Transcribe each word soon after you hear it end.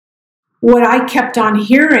what I kept on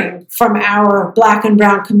hearing from our Black and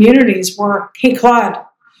brown communities were, hey, Claude,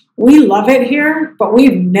 we love it here, but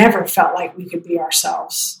we've never felt like we could be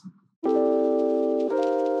ourselves.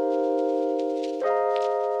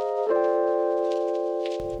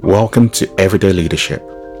 Welcome to Everyday Leadership,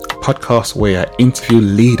 a podcast where I interview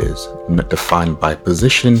leaders not defined by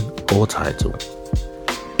position or title.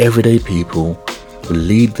 Everyday people who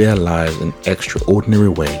lead their lives in extraordinary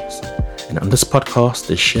ways. And on this podcast,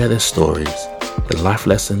 they share their stories, their life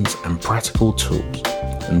lessons, and practical tools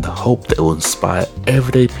in the hope that it will inspire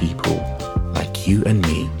everyday people like you and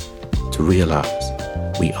me to realize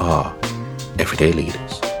we are everyday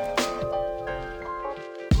leaders.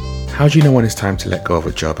 How do you know when it's time to let go of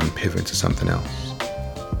a job and pivot into something else?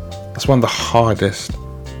 That's one of the hardest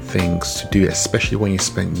things to do, especially when you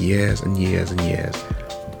spend years and years and years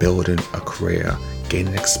building a career,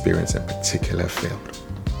 gaining experience in a particular field.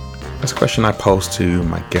 That's a question I posed to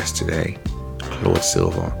my guest today, Claude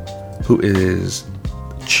Silva, who is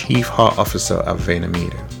the Chief Heart Officer at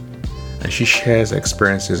VaynerMedia. And she shares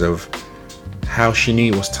experiences of how she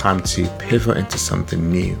knew it was time to pivot into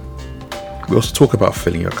something new. We also talk about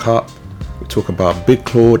filling your cup. We talk about Big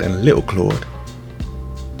Claude and Little Claude.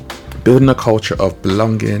 Building a culture of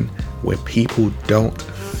belonging where people don't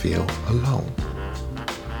feel alone.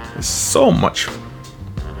 There's so much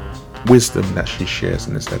wisdom that she shares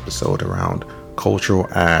in this episode around cultural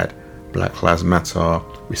add, Black Lives Matter,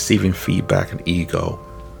 receiving feedback and ego.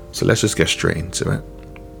 So let's just get straight into it.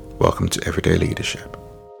 Welcome to Everyday Leadership.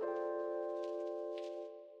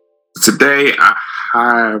 Today I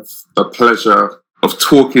have the pleasure of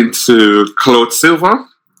talking to Claude Silva,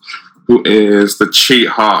 who is the Chief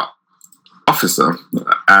Heart Officer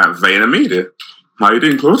at VaynerMedia. How are you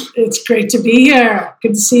doing, Claude? It's great to be here.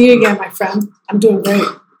 Good to see you again, my friend. I'm doing great.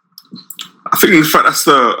 I think, in fact,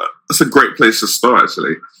 that's a great place to start,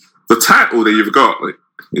 actually. The title that you've got, like,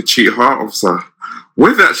 the Chief Heart Officer,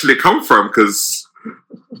 where did it actually come from? Because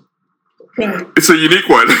it's a unique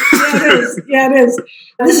one. Yeah, it is.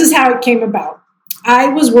 This is how it came about. I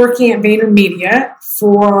was working at VaynerMedia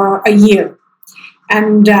for a year,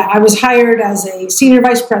 and I was hired as a senior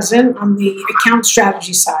vice president on the account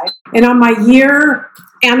strategy side. And on my year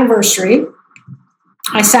anniversary,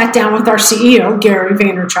 I sat down with our CEO, Gary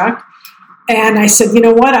Vaynerchuk, and I said, you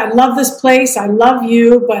know what? I love this place. I love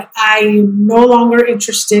you, but I'm no longer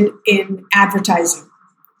interested in advertising.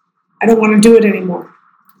 I don't want to do it anymore.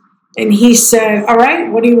 And he said, all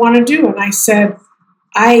right, what do you want to do? And I said,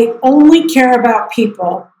 I only care about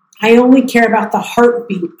people. I only care about the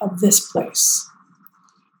heartbeat of this place.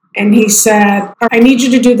 And he said, I need you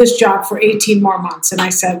to do this job for 18 more months. And I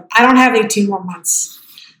said, I don't have 18 more months.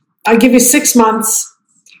 I'll give you 6 months.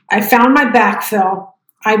 I found my backfill.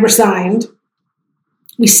 I resigned.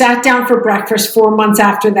 We sat down for breakfast 4 months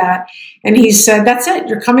after that. And he said, that's it.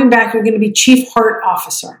 You're coming back. You're going to be Chief Heart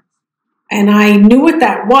Officer. And I knew what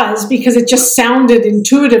that was because it just sounded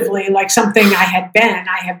intuitively like something I had been.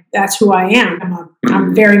 That's who I am.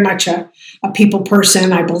 I'm very much a people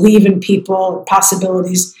person. I believe in people,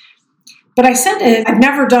 possibilities. But I said to him, I've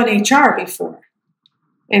never done HR before.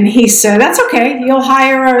 And he said, that's okay. You'll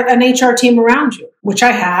hire an HR team around you, which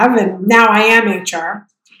I have. And now I am HR.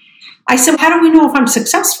 I said, how do we know if I'm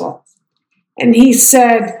successful? And he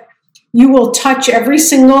said, you will touch every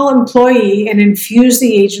single employee and infuse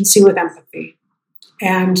the agency with empathy.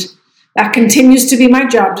 And that continues to be my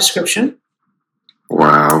job description.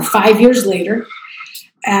 Wow. 5 years later.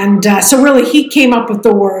 And so really he came up with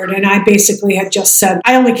the word, and I basically had just said,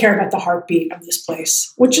 I only care about the heartbeat of this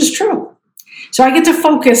place, which is true. So I get to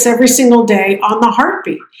focus every single day on the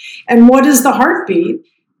heartbeat. And what is the heartbeat?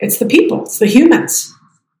 It's the people. It's the humans.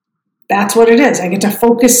 That's what it is. I get to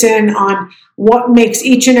focus in on what makes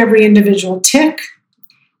each and every individual tick,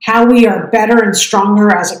 how we are better and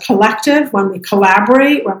stronger as a collective when we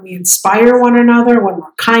collaborate, when we inspire one another, when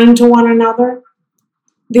we're kind to one another.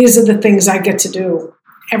 These are the things I get to do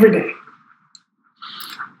every day.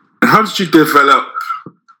 How did you develop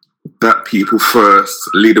that people first,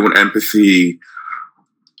 leading with empathy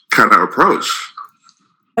kind of approach?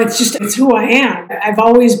 It's who I am. I've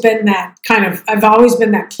always been that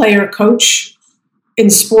player coach in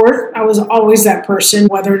sport. I was always that person,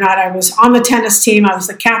 whether or not I was on the tennis team, I was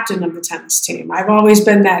the captain of the tennis team. I've always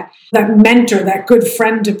been that mentor, that good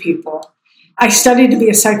friend to people. I studied to be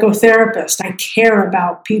a psychotherapist. I care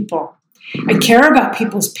about people. I care about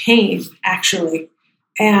people's pain, actually.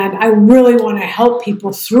 And I really want to help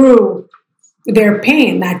people through their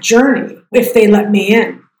pain, that journey, if they let me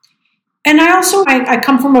in. And I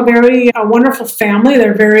come from a wonderful family.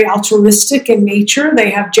 They're very altruistic in nature.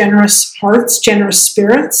 They have generous hearts, generous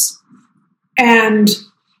spirits. And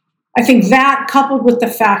I think that, coupled with the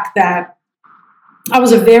fact that I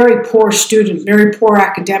was a very poor student, very poor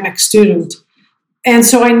academic student, and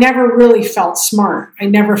so I never really felt smart. I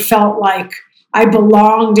never felt like I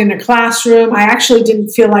belonged in a classroom. I actually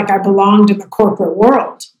didn't feel like I belonged in the corporate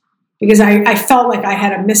world because I felt like I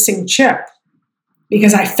had a missing chip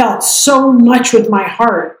because I felt so much with my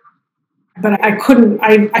heart, but I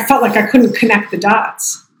felt like I couldn't connect the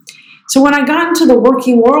dots. So when I got into the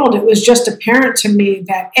working world, it was just apparent to me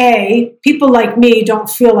that A, people like me don't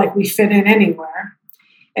feel like we fit in anywhere.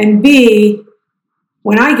 And B,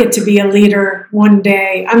 when I get to be a leader one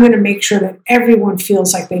day, I'm going to make sure that everyone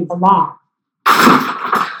feels like they belong.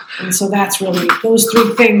 And so that's really, those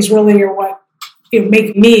three things really are what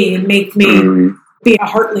make me be a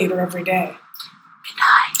heart leader every day.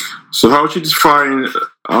 So how would you define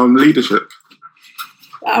leadership?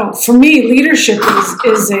 Oh, for me, leadership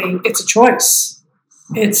it's a choice.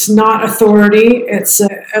 It's not authority.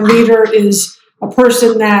 A leader is a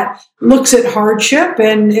person that looks at hardship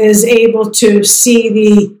and is able to see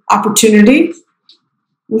the opportunity.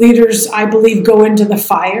 Leaders, I believe, go into the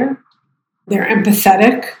fire. They're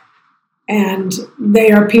empathetic, and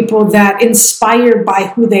they are people that inspired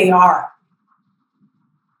by who they are.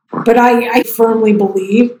 But I firmly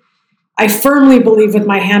believe with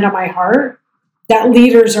my hand on my heart, that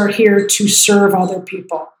leaders are here to serve other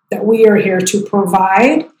people, that we are here to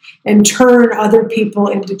provide and turn other people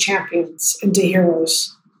into champions, into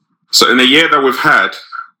heroes. So in a year that we've had,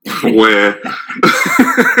 where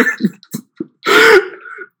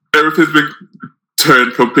everything's been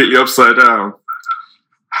turned completely upside down,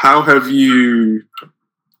 how have you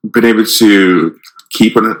been able to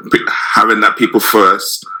keep on having that people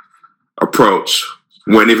first approach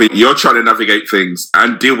when even you're trying to navigate things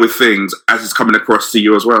and deal with things as it's coming across to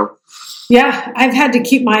you as well? Yeah, I've had to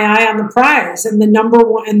keep my eye on the prize, and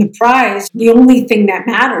the prize, the only thing that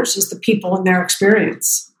matters is the people and their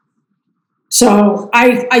experience. So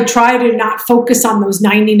I try to not focus on those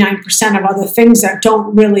 99% of other things that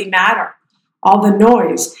don't really matter, all the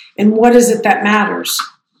noise. And what is it that matters?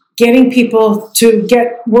 Getting people to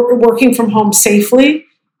get working from home safely,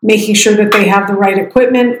 making sure that they have the right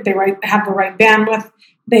equipment, they have the right bandwidth,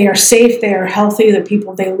 they are safe, they are healthy, the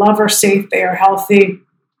people they love are safe, they are healthy,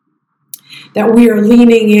 that we are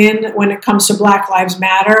leaning in when it comes to Black Lives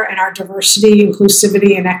Matter and our diversity,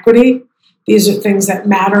 inclusivity, and equity. These are things that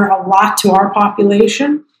matter a lot to our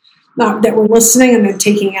population, that we're listening and then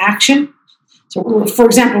taking action. So, for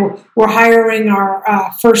example, we're hiring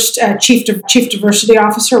our first chief diversity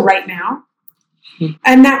officer right now,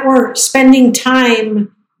 and that we're spending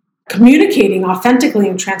time communicating authentically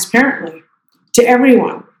and transparently to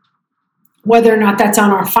everyone, whether or not that's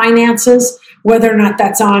on our finances, whether or not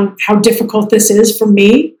that's on how difficult this is for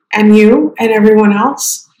me and you and everyone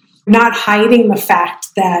else, not hiding the fact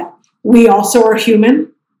that we also are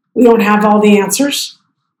human. We don't have all the answers.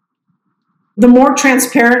 The more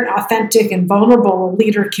transparent, authentic, and vulnerable a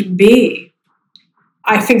leader can be,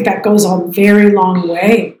 I think that goes a very long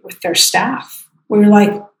way with their staff. Where you're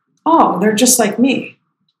like, oh, they're just like me.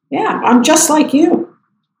 Yeah, I'm just like you.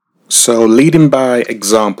 So leading by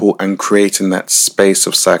example and creating that space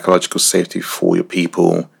of psychological safety for your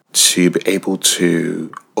people to be able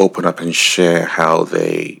to open up and share how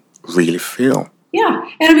they really feel. Yeah,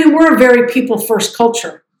 and I mean, we're a very people-first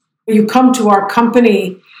culture. You come to our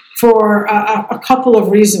company for a couple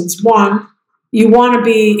of reasons. One, you want to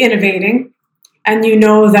be innovating, and you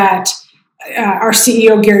know that our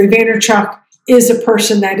CEO, Gary Vaynerchuk, is a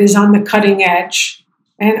person that is on the cutting edge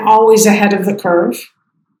and always ahead of the curve.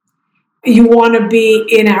 You want to be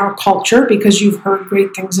in our culture because you've heard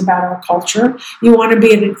great things about our culture. You want to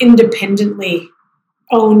be in an independently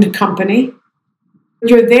owned company.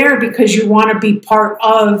 You're there because you want to be part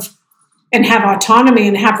of and have autonomy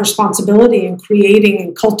and have responsibility in creating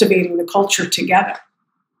and cultivating the culture together.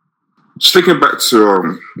 Just thinking back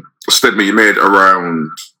to a statement you made around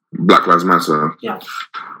Black Lives Matter. Yeah.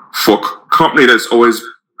 For a company that's always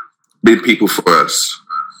been people first,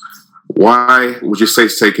 why would you say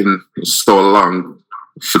it's taken so long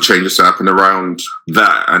for changes to happen around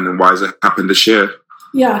that, and why has it happened this year?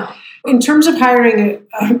 Yeah. In terms of hiring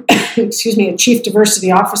a chief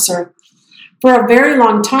diversity officer, for a very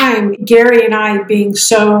long time, Gary and I, being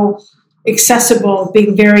so accessible,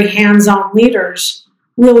 being very hands-on leaders,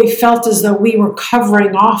 really felt as though we were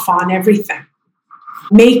covering off on everything,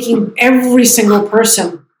 making every single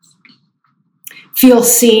person feel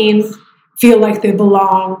seen, feel like they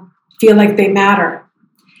belong, feel like they matter.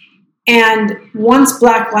 And once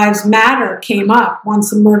Black Lives Matter came up, once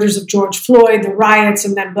the murders of George Floyd, the riots,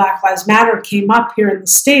 and then Black Lives Matter came up here in the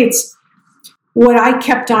States, what I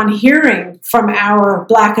kept on hearing from our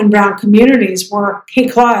Black and brown communities were, hey,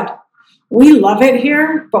 Claude, we love it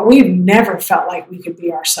here, but we've never felt like we could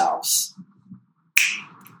be ourselves.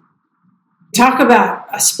 Talk about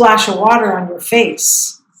a splash of water on your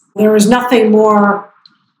face. There was nothing more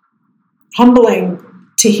humbling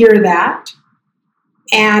to hear that.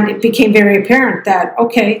 And it became very apparent that,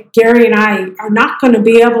 okay, Gary and I are not going to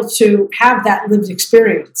be able to have that lived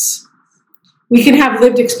experience. We can have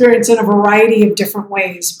lived experience in a variety of different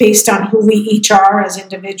ways based on who we each are as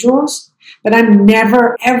individuals, but I'm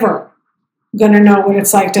never, ever going to know what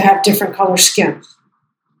it's like to have different color skin.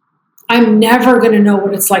 I'm never going to know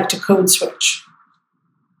what it's like to code switch.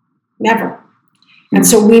 Never. And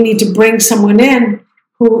so we need to bring someone in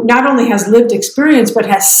who not only has lived experience, but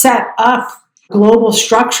has set up global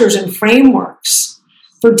structures and frameworks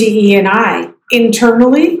for DE&I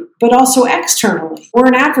internally, but also externally. We're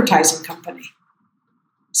an advertising company.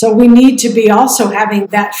 So we need to be also having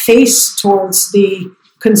that face towards the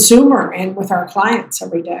consumer and with our clients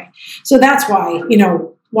every day. So that's why,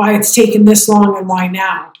 why it's taken this long and why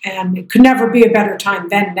now. And it could never be a better time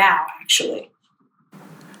than now, actually.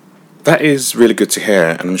 That is really good to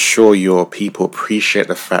hear, and I'm sure your people appreciate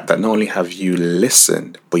the fact that not only have you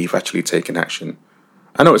listened, but you've actually taken action.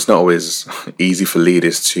 I know it's not always easy for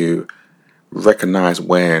leaders to recognize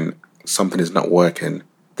when something is not working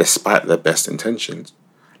despite their best intentions,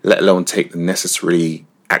 let alone take the necessary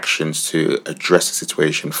actions to address the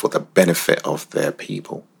situation for the benefit of their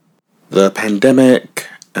people. The pandemic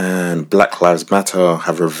and Black Lives Matter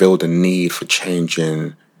have revealed a need for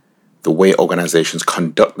changing the way organizations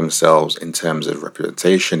conduct themselves in terms of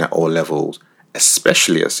representation at all levels,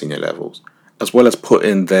 especially at senior levels, as well as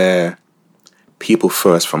putting their people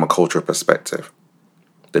first from a cultural perspective.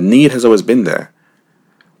 The need has always been there,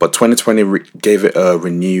 but 2020 gave it a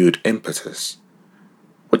renewed impetus.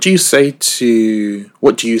 What do you see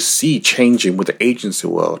changing with the agency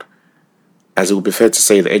world? As it would be fair to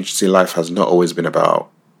say, the agency life has not always been about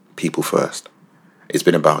people first. It's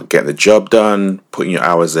been about getting the job done, putting your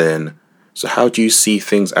hours in. So how do you see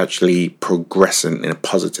things actually progressing in a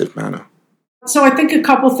positive manner? So I think a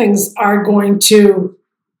couple things are going to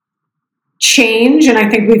change, and I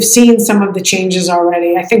think we've seen some of the changes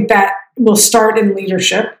already. I think that will start in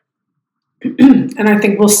leadership. And I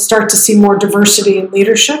think we'll start to see more diversity in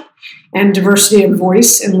leadership and diversity of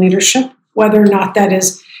voice in leadership, whether or not that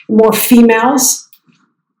is more females,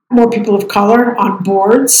 more people of color on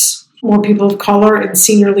boards, more people of color in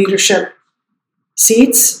senior leadership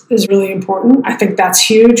seats is really important. I think that's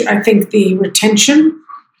huge. I think the retention,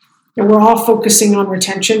 and we're all focusing on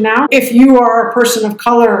retention now. If you are a person of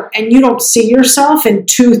color and you don't see yourself in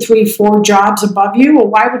 2, 3, 4 jobs above you, well,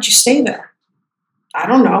 why would you stay there? I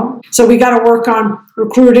don't know. So we got to work on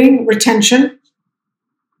recruiting, retention,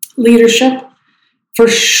 leadership. For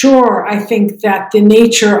sure, I think that the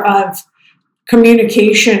nature of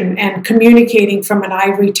communication and communicating from an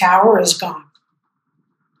ivory tower is gone.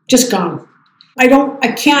 Just gone.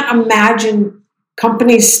 I can't imagine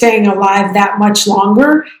companies staying alive that much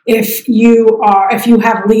longer if you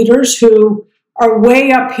have leaders who are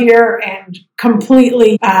way up here and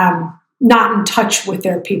completely not in touch with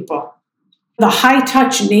their people. The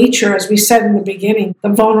high-touch nature, as we said in the beginning, the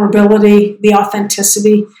vulnerability, the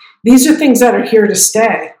authenticity, these are things that are here to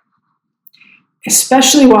stay,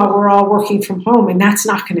 especially while we're all working from home, and that's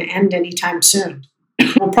not going to end anytime soon.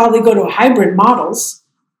 We'll probably go to hybrid models,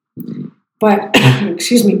 but,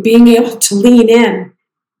 being able to lean in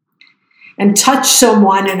and touch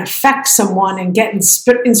someone and affect someone and get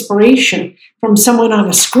inspiration from someone on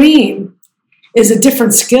a screen is a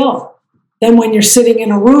different skill than when you're sitting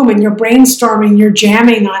in a room and you're brainstorming, you're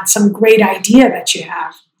jamming on some great idea that you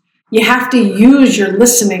have. You have to use your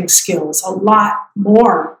listening skills a lot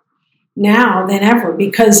more now than ever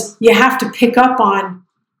because you have to pick up on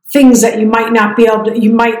things that you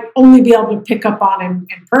might only be able to pick up on in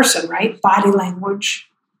person, right? Body language,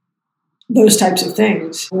 those types of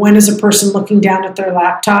things. When is a person looking down at their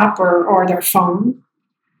laptop or their phone?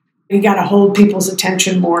 You got to hold people's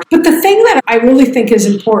attention more. But the thing that I really think is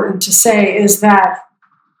important to say is that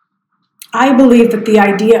I believe that the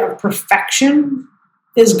idea of perfection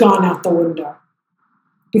is gone out the window.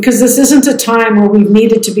 Because this isn't a time where we've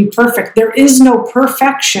needed to be perfect. There is no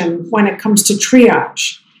perfection when it comes to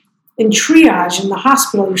triage. In triage, in the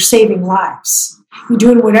hospital, you're saving lives. You're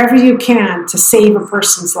doing whatever you can to save a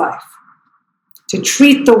person's life, to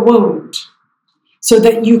treat the wound, so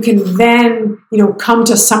that you can then, come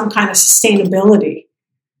to some kind of sustainability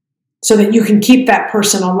so that you can keep that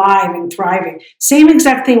person alive and thriving. Same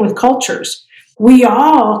exact thing with cultures. We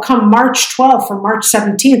all, come March 12th or March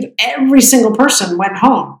 17th, every single person went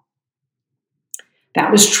home.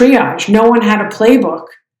 That was triage. No one had a playbook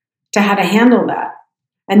to how to handle that.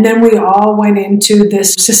 And then we all went into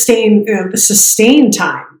this sustain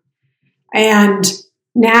time. And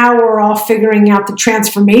now we're all figuring out the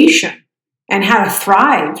transformation and how to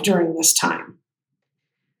thrive during this time.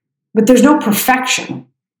 But there's no perfection.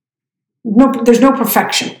 There's no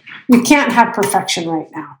perfection. We can't have perfection right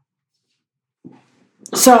now.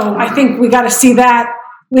 So I think we got to see that.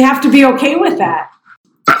 We have to be okay with that.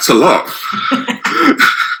 That's a lot.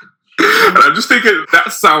 And I'm just thinking,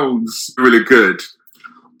 that sounds really good.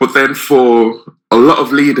 But then for a lot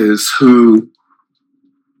of leaders who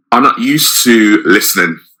are not used to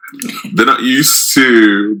listening, they're not used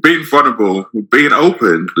to being vulnerable, being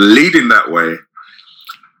open, leading that way,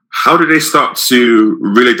 how do they start to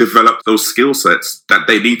really develop those skill sets that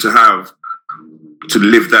they need to have to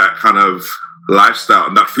live that kind of lifestyle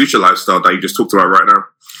and that future lifestyle that you just talked about right now?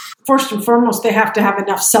 First and foremost, they have to have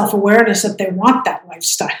enough self-awareness that they want that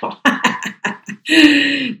lifestyle.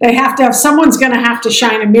 They have to have, someone's going to have to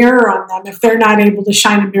shine a mirror on them if they're not able to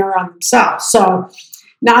shine a mirror on themselves. So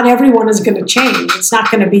not everyone is going to change. It's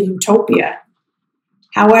not going to be utopia.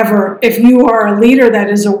 However, if you are a leader that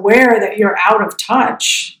is aware that you're out of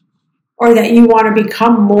touch, or that you want to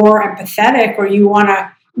become more empathetic, or you want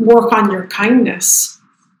to work on your kindness,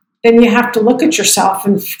 then you have to look at yourself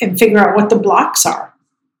and figure out what the blocks are.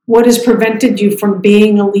 What has prevented you from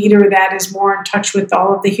being a leader that is more in touch with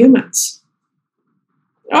all of the humans?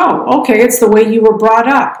 Oh, okay, it's the way you were brought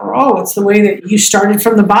up, or oh, it's the way that you started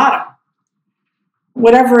from the bottom.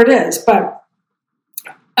 Whatever it is, but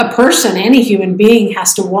a person, any human being,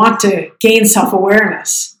 has to want to gain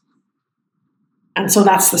self-awareness. And so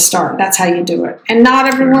that's the start. That's how you do it. And not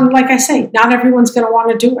everyone, like I say, not everyone's going to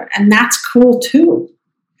want to do it. And that's cool too.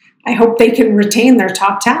 I hope they can retain their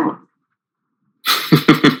top talent.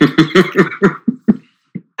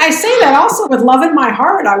 I say that also with love in my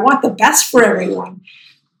heart. I want the best for everyone.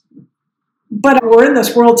 But we're in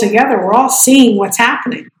this world together. We're all seeing what's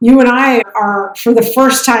happening. You and I are, for the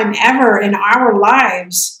first time ever in our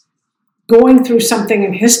lives, going through something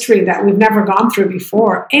in history that we've never gone through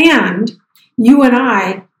before. And you and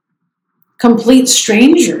I, complete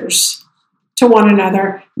strangers to one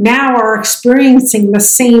another, now are experiencing the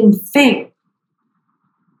same thing.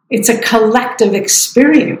 It's a collective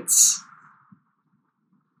experience.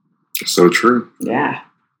 So true. Yeah.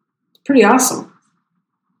 It's pretty awesome.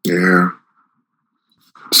 Yeah.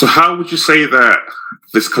 So how would you say that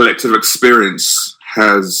this collective experience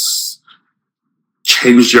has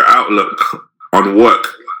changed your outlook on work,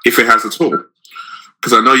 if it has at all?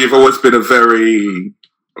 Because I know you've always been a very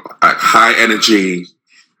high energy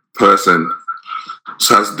person.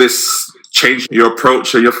 So has this changed your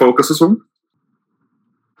approach and your focus as well?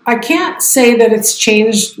 I can't say that it's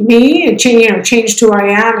changed me. It changed who I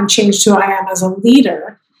am and changed who I am as a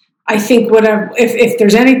leader. I think if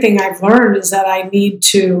there's anything I've learned is that I need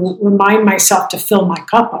to remind myself to fill my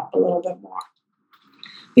cup up a little bit more,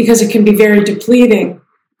 because it can be very depleting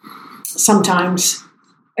sometimes,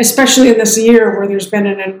 especially in this year where there's been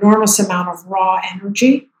an enormous amount of raw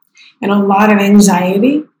energy and a lot of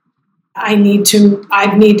anxiety. I've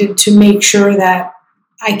needed to make sure that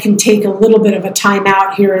I can take a little bit of a time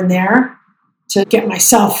out here and there to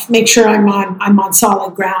make sure I'm on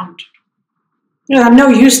solid ground. I'm no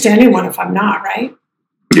use to anyone if I'm not, right?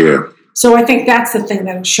 Yeah. So I think that's the thing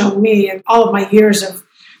that has shown me in all of my years of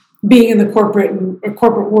being in the corporate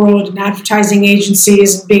world and advertising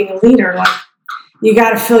agencies and being a leader. Like, you got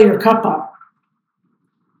to fill your cup up.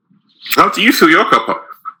 How do you fill your cup up?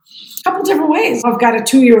 A couple different ways. I've got a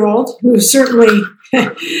 2-year-old who certainly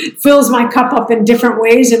fills my cup up in different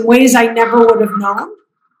ways, in ways I never would have known.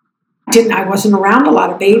 I wasn't around a lot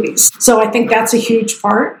of babies. So I think that's a huge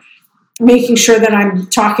part. Making sure that I'm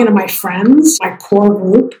talking to my friends, my core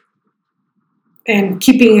group, and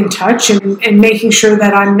keeping in touch and making sure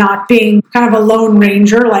that I'm not being kind of a lone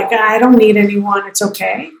ranger, like, I don't need anyone, it's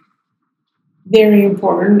okay. Very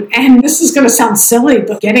important. And this is going to sound silly,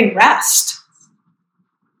 but getting rest.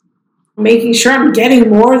 Making sure I'm getting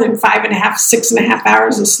more than 5.5, 6.5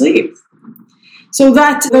 hours of sleep. So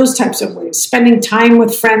that's those types of ways. Spending time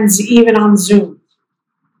with friends, even on Zoom.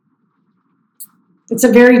 It's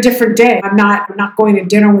a very different day. I'm not going to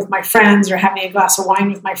dinner with my friends or having a glass of wine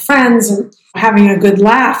with my friends and having a good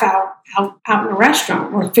laugh out in a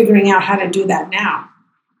restaurant. We're figuring out how to do that now.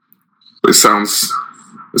 It sounds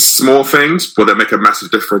small things, but they make a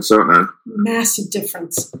massive difference, don't they? Massive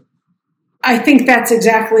difference. I think that's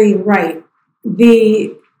exactly right.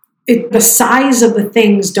 The size of the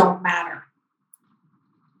things don't matter.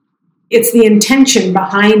 It's the intention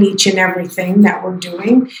behind each and everything that we're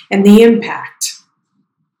doing and the impact.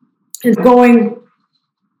 And going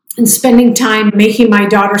and spending time making my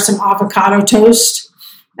daughter some avocado toast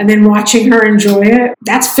and then watching her enjoy it,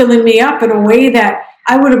 that's filling me up in a way that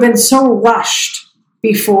I would have been so rushed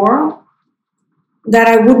before that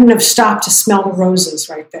I wouldn't have stopped to smell the roses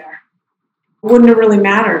right there. It wouldn't have really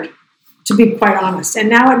mattered, to be quite honest. And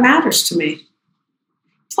now it matters to me.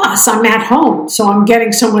 Plus, I'm at home, so I'm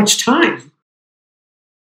getting so much time.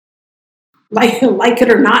 Like it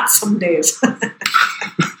or not some days.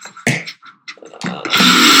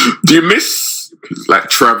 Do you miss like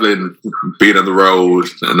traveling, being on the road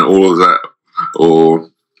and all of that? Or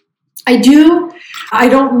I do. I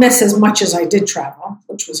don't miss as much as I did travel,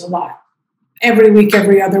 which was a lot. Every week,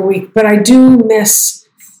 every other week. But I do miss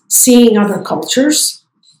seeing other cultures.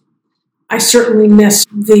 I certainly miss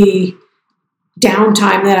the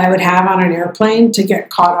downtime that I would have on an airplane to get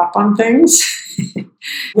caught up on things,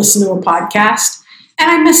 listen to a podcast. And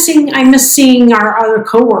I miss seeing our other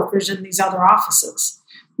coworkers in these other offices,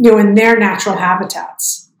 in their natural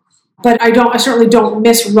habitats. But I certainly don't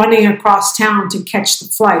miss running across town to catch the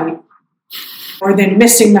flight, or then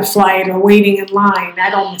missing the flight or waiting in line. I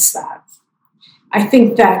don't miss that. I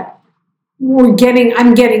think that I'm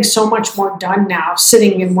getting so much more done now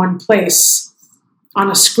sitting in one place on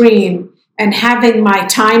a screen and having my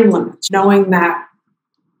time limits, knowing that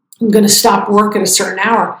I'm going to stop work at a certain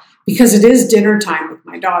hour because it is dinner time with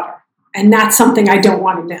my daughter. And that's something I don't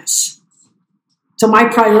want to miss. So my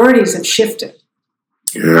priorities have shifted.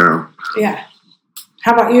 yeah. Yeah.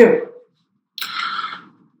 How about you?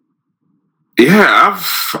 Yeah,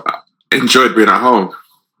 I've enjoyed being at home,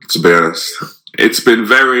 to be honest. It's been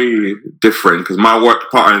very different because my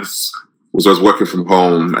work patterns was I was working from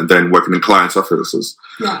home and then working in clients' offices.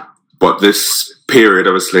 Yeah. But this period,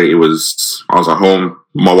 obviously, I was at home,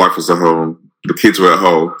 my wife was at home, the kids were at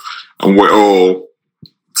home, and we're all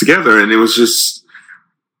together. And it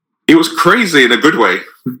was crazy in a good way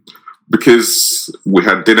because we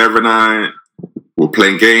had dinner every night, we were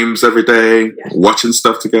playing games every day, watching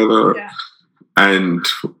stuff together. Yeah. And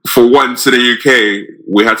for once in the UK,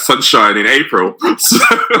 we had sunshine in April. So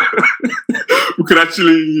we could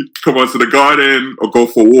actually come onto the garden or go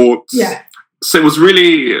for walks. Yeah. So it was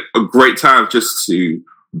really a great time just to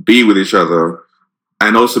be with each other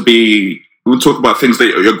and also we'll talk about things that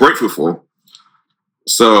you're grateful for.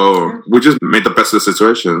 So we just made the best of the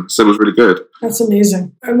situation. So it was really good. That's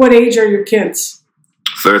amazing. What age are your kids?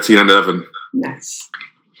 13 and 11. Nice.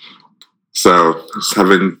 So just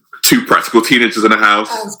having two practical teenagers in the house.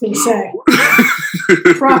 I was going to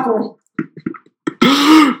say. Proper.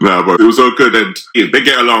 No, but it was all good. And they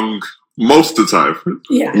get along most of the time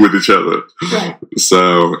with each other. Right.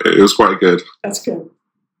 So it was quite good. That's good.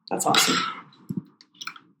 That's awesome.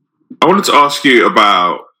 I wanted to ask you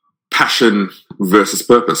about passion versus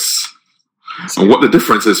purpose and what the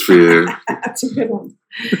difference is for you. That's a good one.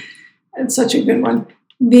 It's such a good one.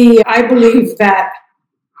 I believe that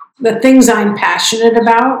the things I'm passionate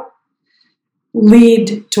about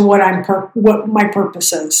lead to what my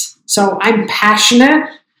purpose is. So I'm passionate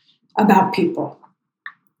about people.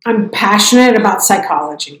 I'm passionate about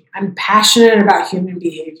psychology. I'm passionate about human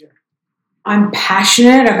behavior. I'm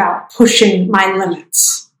passionate about pushing my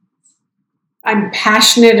limits. I'm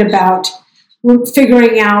passionate about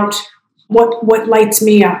figuring out what lights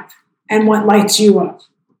me up and what lights you up.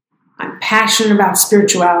 I'm passionate about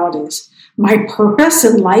spiritualities. My purpose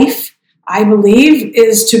in life, I believe,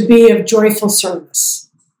 is to be of joyful service,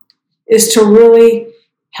 is to really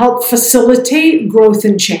help facilitate growth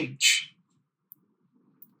and change.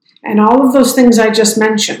 And all of those things I just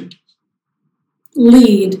mentioned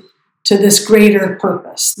lead to this greater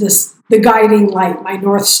purpose, the guiding light, my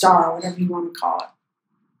North Star, whatever you want to call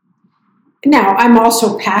it. Now, I'm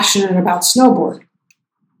also passionate about snowboarding.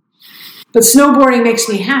 But snowboarding makes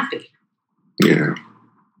me happy. Yeah.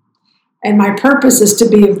 And my purpose is to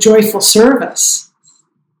be of joyful service.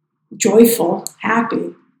 Joyful,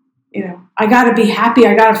 happy. I got to be happy.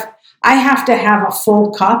 I have to have a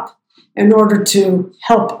full cup in order to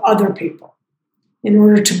help other people, in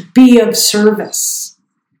order to be of service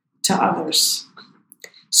to others.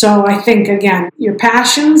 So I think, again, your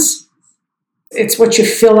passions, it's what you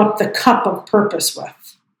fill up the cup of purpose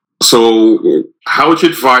with. So how would you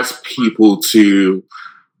advise people to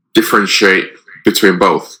differentiate between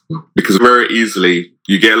both? Because very easily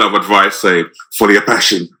you get a lot of advice saying, follow your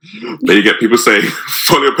passion. Then you get people saying,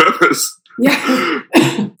 follow your purpose. Yeah.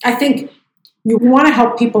 I think you want to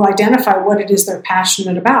help people identify what it is they're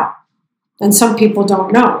passionate about. And some people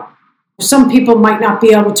don't know. Some people might not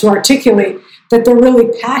be able to articulate that they're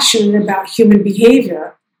really passionate about human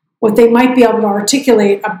behavior. What they might be able to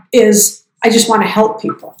articulate is, I just want to help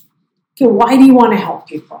people. Okay, why do you want to help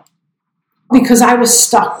people? because I was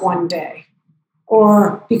stuck one day,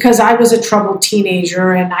 or because I was a troubled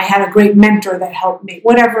teenager and I had a great mentor that helped me,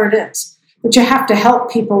 whatever it is. But you have to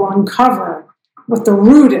help people uncover what the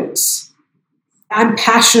root is. I'm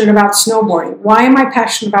passionate about snowboarding. Why am I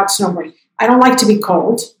passionate about snowboarding? I don't like to be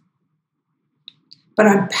cold, but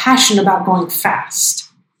I'm passionate about going fast.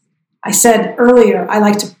 I said earlier, I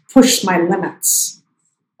like to push my limits.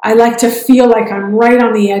 I like to feel like I'm right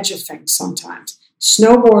on the edge of things sometimes.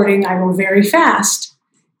 Snowboarding, I go very fast,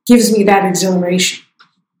 gives me that exhilaration.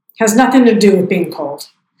 Has nothing to do with being cold.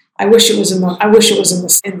 I wish it was in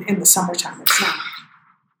the summertime. It's not.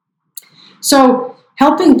 So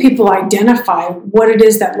helping people identify what it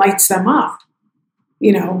is that lights them up.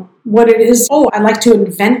 What it is. Oh, I like to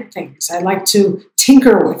invent things. I like to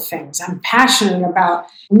tinker with things. I'm passionate about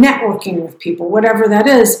networking with people, whatever that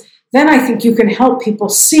is. Then I think you can help people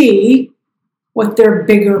see what their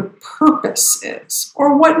bigger purpose is,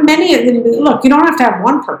 or what many of them. Look, you don't have to have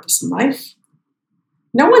one purpose in life.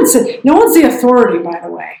 No one's the authority, by the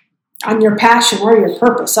way, on your passion or your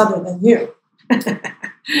purpose other than you.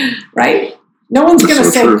 Right? No one's going to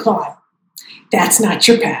say, true. Claude, that's not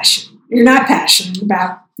your passion. You're not passionate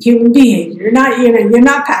about human behavior. You're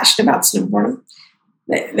not passionate about snowboarding.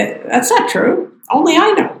 That's not true. Only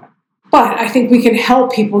I know it. But I think we can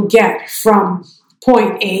help people get from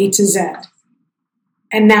point A to Z.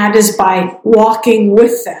 And that is by walking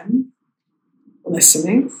with them,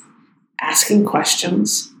 listening, asking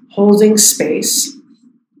questions, holding space,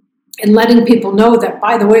 and letting people know that,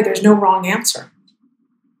 by the way, there's no wrong answer.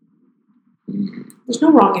 There's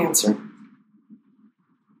no wrong answer.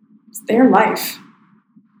 It's their life.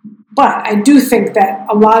 But I do think that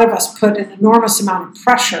a lot of us put an enormous amount of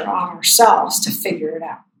pressure on ourselves to figure it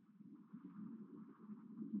out.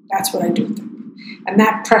 That's what I do think. And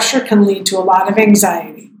that pressure can lead to a lot of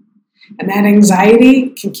anxiety. And that anxiety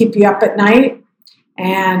can keep you up at night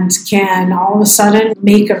and can all of a sudden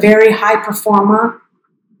make a very high performer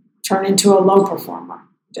turn into a low performer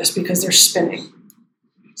just because they're spinning.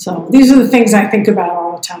 So these are the things I think about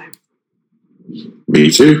all the time.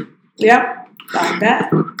 Me too. Yep, I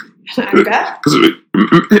bet. Because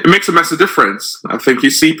it makes a massive difference. I think you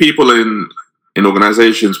see people in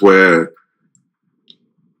organizations where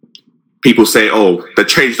people say, oh, they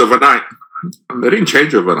changed overnight. They didn't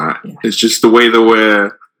change overnight. Yeah. It's just the way that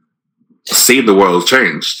we're seeing the world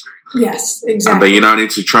changed. Yes, exactly. And then you now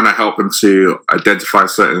need to try to help them to identify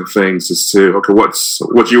certain things as to, okay, what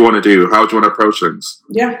do you want to do? How do you want to approach things?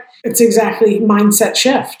 Yeah, it's exactly mindset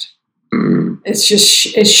shift. It's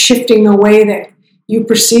shifting the way that you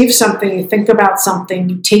perceive something, you think about something,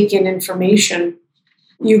 you take in information.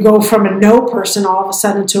 You go from a no person all of a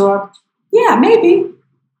sudden to a, yeah, maybe,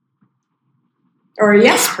 or a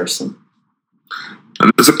yes person.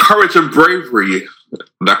 And there's a courage and bravery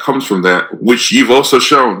that comes from that, which you've also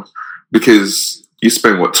shown, because you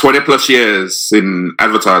spent, 20 plus years in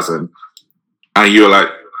advertising, and you're like,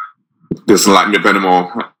 this doesn't light me up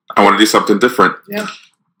anymore. I want to do something different. Yeah.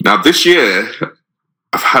 Now, this year,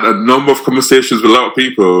 I've had a number of conversations with a lot of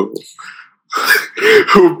people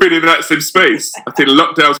who've been in that same space. I think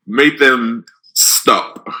lockdowns made them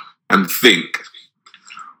stop and think.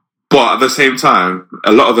 But at the same time,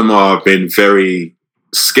 a lot of them are been very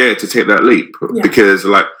scared to take that leap because,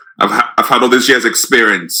 like, I've had all this years'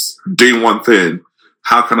 experience doing one thing.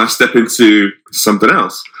 How can I step into something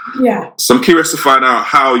else? Yeah. So I'm curious to find out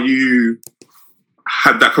how you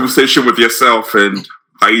had that conversation with yourself and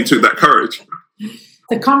how you took that courage.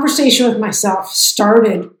 The conversation with myself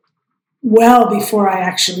started well before I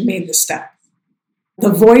actually made the step.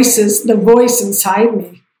 The voice inside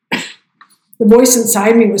me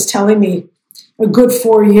was telling me a good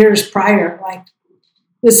 4 years prior, like,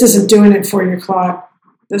 this isn't doing it for you, Claude.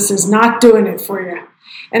 This is not doing it for you.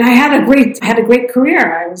 And I had a great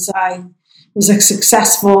career. I was a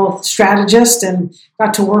successful strategist and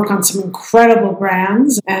got to work on some incredible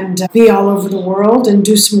brands and be all over the world and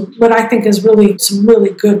do what I think is some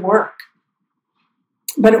really good work.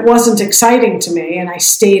 But it wasn't exciting to me, and I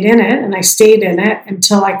stayed in it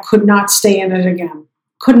until I could not stay in it again.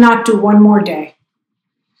 Could not do one more day.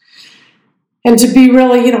 And to be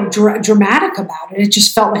really, dramatic about it, it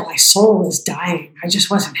just felt like my soul was dying. I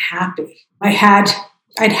just wasn't happy.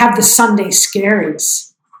 I'd have the Sunday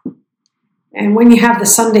scaries. And when you have the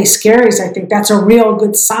Sunday scaries, I think that's a real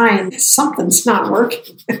good sign that something's not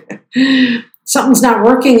working. Something's not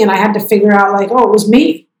working, and I had to figure out, like, oh, it was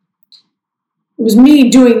me. It was me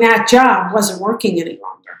doing that job wasn't working any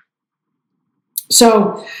longer.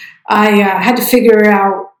 So I had to figure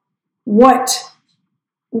out what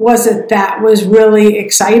was it that was really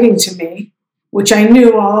exciting to me, which I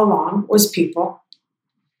knew all along was people.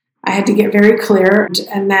 I had to get very clear.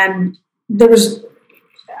 And then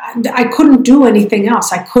I couldn't do anything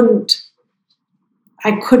else. I could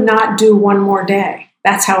not do one more day.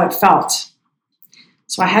 That's how it felt.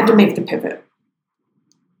 So I had to make the pivot.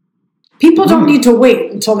 People don't need to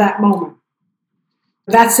wait until that moment.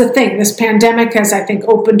 That's the thing. This pandemic has, I think,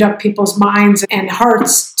 opened up people's minds and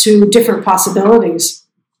hearts to different possibilities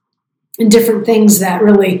and different things that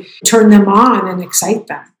really turn them on and excite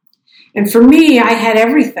them. And for me, I had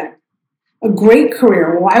everything. A great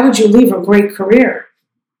career. Why would you leave a great career?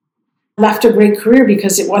 I left a great career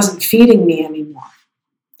because it wasn't feeding me anymore.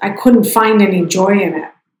 I couldn't find any joy in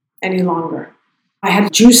it any longer. I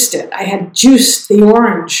had juiced it. I had juiced the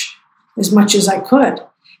orange as much as I could.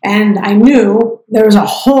 And I knew there was a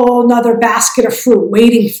whole nother basket of fruit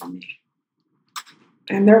waiting for me.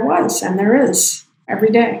 And there was, and there is, every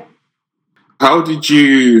day. How did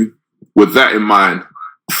you, with that in mind,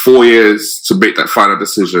 4 years to make that final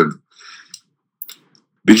decision,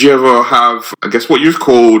 did you ever have, I guess, what you've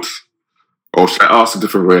called, or should I ask a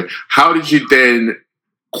different way, how did you then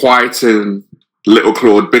quieten little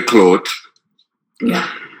Claude, big Claude?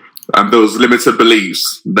 Yeah. And those limited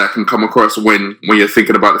beliefs that can come across when you're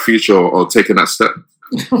thinking about the future or taking that step?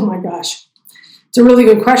 Oh my gosh. It's a really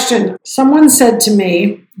good question. Someone said to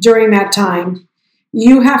me during that time,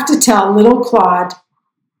 you have to tell little Claude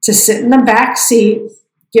to sit in the back seat,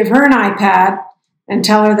 give her an iPad, and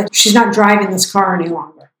tell her that she's not driving this car any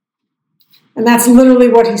longer. And that's literally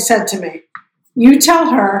what he said to me. You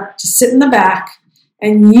tell her to sit in the back,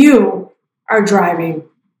 and you are driving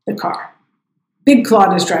the car. Big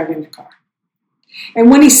Claude is driving the car. And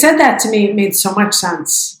when he said that to me, it made so much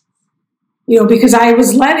sense. Because I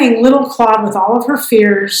was letting little Claude with all of her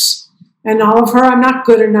fears and all of her, I'm not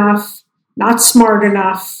good enough, not smart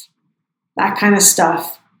enough, that kind of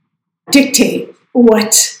stuff, dictate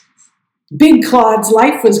what Big Claude's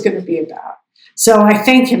life was going to be about. So I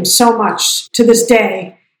thank him so much to this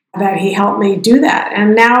day that he helped me do that.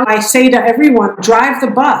 And now I say to everyone, drive the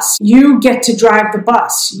bus. You get to drive the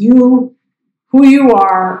bus. Who you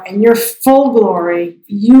are and your full glory,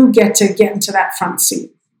 you get to get into that front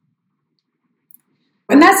seat.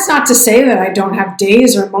 And that's not to say that I don't have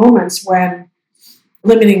days or moments when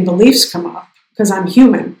limiting beliefs come up, because I'm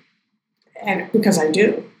human, and because I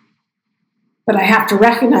do. But I have to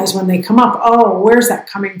recognize when they come up, where's that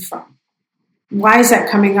coming from? Why is that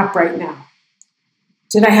coming up right now?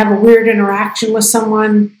 Did I have a weird interaction with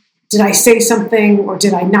someone? Did I say something or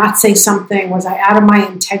did I not say something? Was I out of my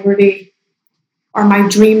integrity? Are my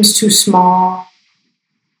dreams too small?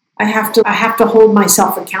 I have to hold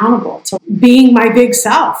myself accountable to being my big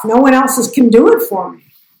self. No one else can do it for me.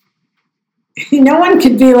 No one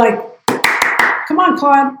could be like, come on,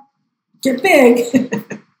 Claude, get big.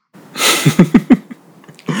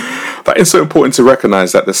 But it's so important to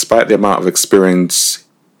recognize that despite the amount of experience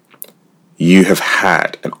you have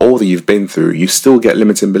had and all that you've been through, you still get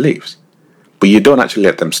limiting beliefs. But you don't actually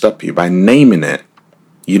let them stop you. By naming it,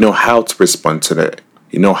 you know how to respond to it.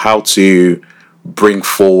 You know how to bring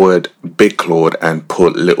forward Big Claude and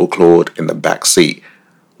put little Claude in the back seat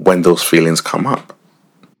when those feelings come up.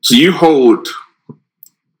 So you hold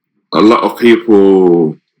a lot of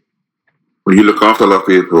people, or you look after a lot of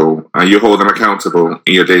people, and you hold them accountable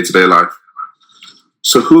in your day-to-day life.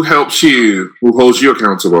 So who helps you, who holds you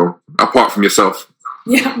accountable, apart from yourself?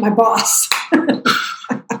 Yeah, my boss.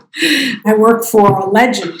 I work for a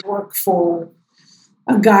legend. I work for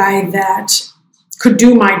a guy that could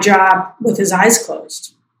do my job with his eyes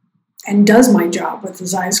closed and does my job with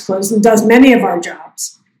his eyes closed and does many of our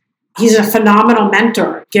jobs. He's a phenomenal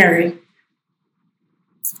mentor. Gary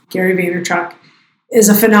Vaynerchuk is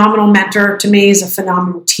a phenomenal mentor to me. He's a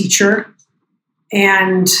phenomenal teacher,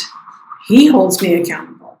 and he holds me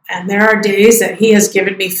accountable. And there are days that he has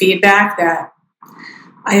given me feedback that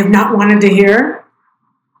I have not wanted to hear.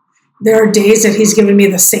 There are days that he's given me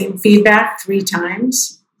the same feedback 3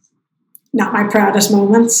 times. Not my proudest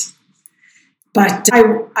moments. But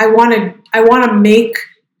I want to make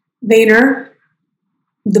Vayner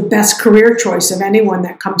the best career choice of anyone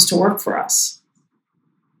that comes to work for us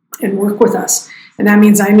and work with us. And that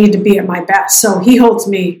means I need to be at my best. So he holds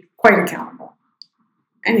me quite accountable.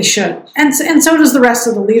 And he should. And so does the rest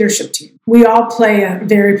of the leadership team. We all play a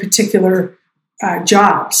very particular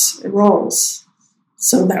jobs, roles,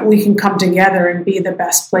 so that we can come together and be the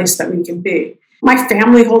best place that we can be. My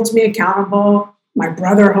family holds me accountable. My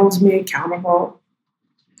brother holds me accountable.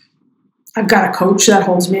 I've got a coach that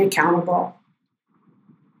holds me accountable.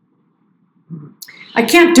 I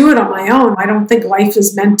can't do it on my own. I don't think life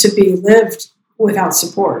is meant to be lived without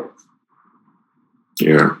support.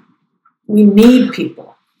 Yeah. We need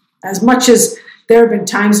people. As much as There have been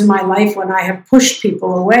times in my life when I have pushed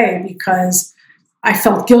people away because I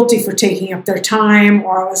felt guilty for taking up their time,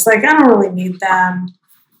 or I was like, I don't really need them,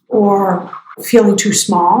 or feeling too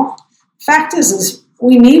small. Fact is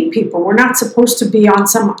we need people. We're not supposed to be on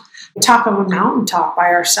some top of a mountaintop by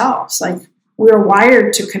ourselves. Like, we're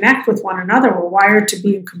wired to connect with one another. We're wired to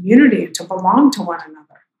be in community and to belong to one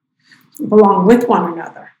another, belong with one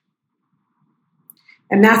another.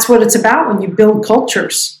 And that's what it's about when you build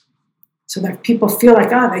cultures, so that people feel like,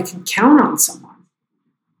 they can count on someone.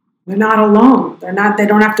 They're not alone. They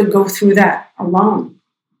don't have to go through that alone.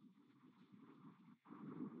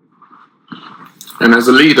 And as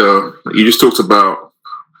a leader, you just talked about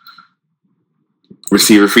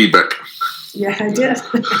receiving feedback. Yeah, I did.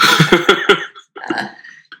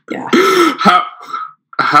 Yeah.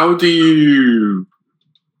 How do you,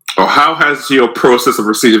 or how has your process of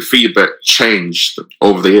receiving feedback changed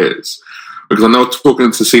over the years? Because I know,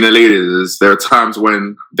 talking to senior leaders, there are times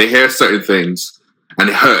when they hear certain things and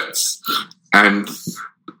it hurts, and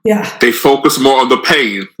they focus more on the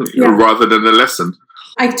pain rather than the lesson.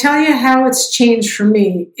 I tell you how it's changed for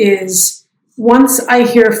me is, once I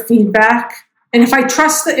hear feedback, and if I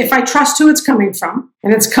trust who it's coming from,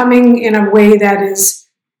 and it's coming in a way that is,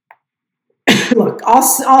 look,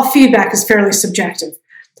 all feedback is fairly subjective,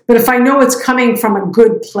 but if I know it's coming from a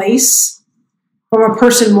good place, from a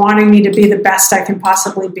person wanting me to be the best I can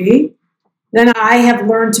possibly be, then I have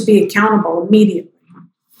learned to be accountable immediately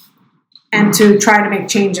and to try to make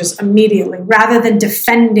changes immediately, rather than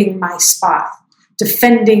defending my spot,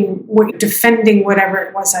 defending whatever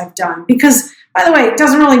it was I've done. Because, by the way, it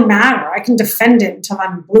doesn't really matter. I can defend it until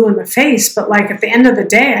I'm blue in the face, but like, at the end of the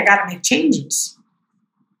day, I got to make changes.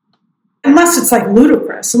 Unless it's like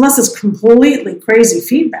ludicrous, unless it's completely crazy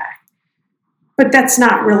feedback. But that's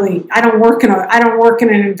not really, I don't work in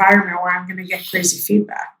an environment where I'm going to get crazy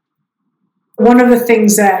feedback. One of the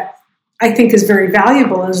things that I think is very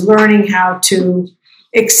valuable is learning how to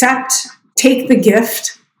accept, take the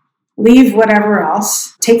gift, leave whatever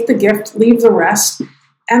else, take the gift, leave the rest,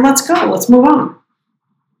 and let's go. Let's move on.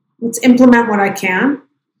 Let's implement what I can.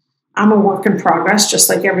 I'm a work in progress, just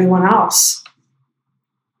like everyone else.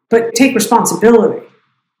 But take responsibility.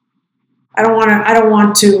 I don't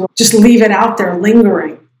want to just leave it out there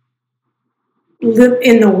lingering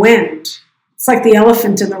in the wind. It's like the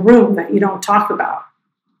elephant in the room that you don't talk about.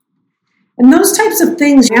 And those types of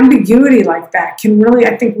things, ambiguity like that, can really,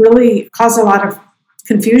 I think, really cause a lot of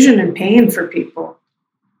confusion and pain for people.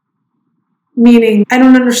 Meaning, I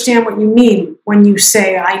don't understand what you mean when you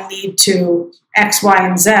say I need to X, Y,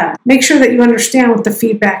 and Z. Make sure that you understand what the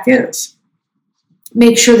feedback is.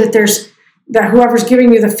 Make sure that that whoever's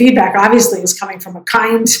giving you the feedback obviously is coming from a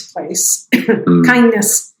kind place,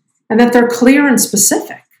 kindness, and that they're clear and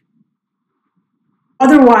specific.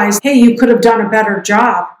 Otherwise, hey, you could have done a better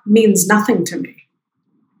job means nothing to me.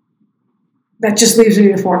 That just leaves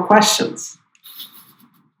me with more questions.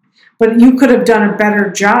 But you could have done a better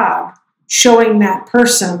job showing that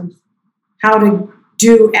person how to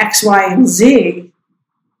do X, Y, and Z.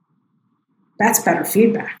 That's better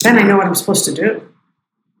feedback. Then I know what I'm supposed to do.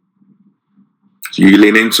 You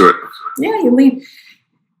lean into it. Yeah, you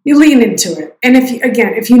lean into it. And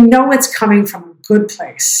if you know it's coming from a good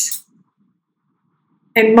place,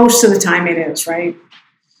 and most of the time it is, right?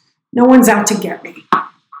 No one's out to get me.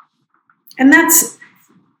 And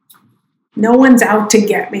no one's out to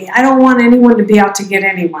get me. I don't want anyone to be out to get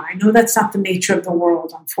anyone. I know that's not the nature of the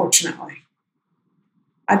world, unfortunately.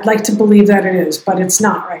 I'd like to believe that it is, but it's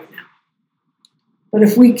not right now. But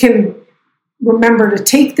if we can remember to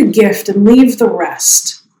take the gift and leave the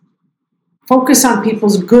rest, focus on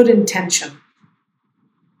people's good intention,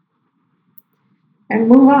 and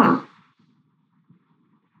move on.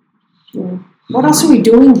 What else are we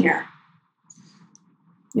doing here?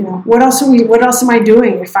 What else am I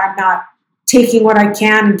doing if I'm not taking what I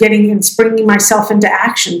can and springing myself into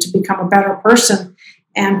action to become a better person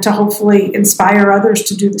and to hopefully inspire others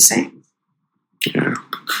to do the same? Yeah,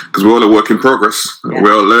 because we're all a work in progress. Yeah.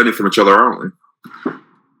 We're all learning from each other, aren't we?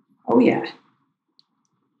 Oh, yeah.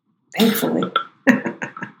 Thankfully.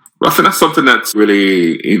 I think that's something that's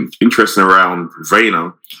really interesting around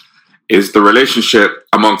Vayner, is the relationship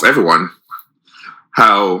amongst everyone.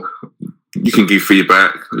 How you can give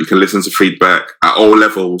feedback, you can listen to feedback at all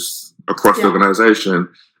levels across the organization.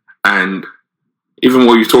 And even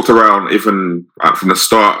what you talked around, even from the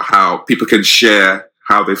start, how people can share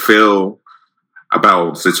how they feel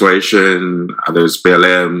about the situation, whether it's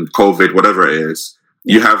BLM, COVID, whatever it is.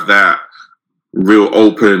 You have that real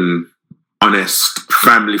open, honest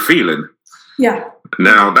family feeling. Yeah.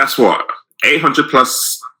 Now, that's what? 800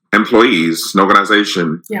 plus employees, an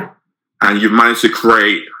organization. Yeah. and you've managed to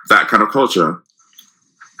create that kind of culture.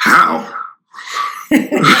 How?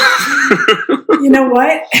 You know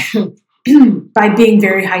what? By being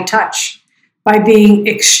very high touch, by being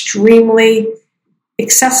extremely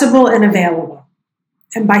accessible and available,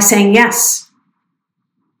 and by saying yes.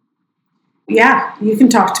 Yeah, you can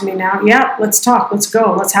talk to me now. Yeah, let's talk. Let's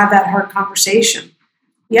go. Let's have that hard conversation.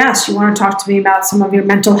 Yes, you want to talk to me about some of your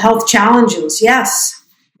mental health challenges. Yes,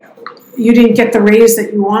 you didn't get the raise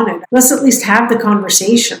that you wanted. Let's at least have the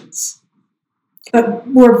conversations. But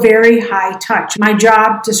we're very high touch. My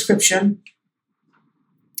job description: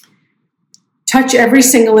 touch every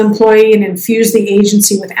single employee and infuse the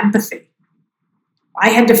agency with empathy. I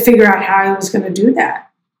had to figure out how I was going to do that.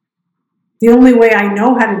 The only way I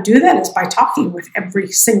know how to do that is by talking with every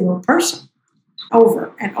single person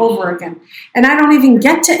over and over again. And I don't even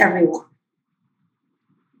get to everyone.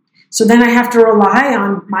 So then I have to rely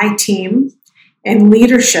on my team and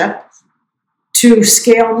leadership to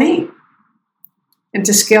scale me and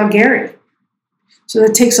to scale Gary. So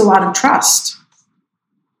that takes a lot of trust.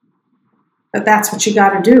 But that's what you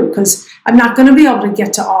got to do, because I'm not going to be able to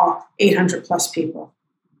get to all 800 plus people.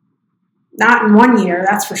 Not in 1 year,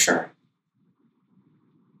 that's for sure.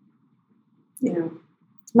 You know,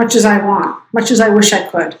 as much as I want, much as I wish I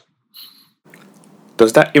could.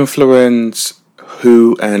 Does that influence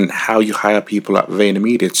who and how you hire people at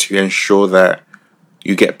VaynerMedia to ensure that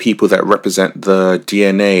you get people that represent the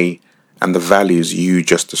DNA and the values you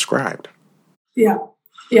just described? Yeah.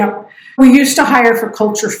 We used to hire for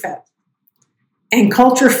culture fit. And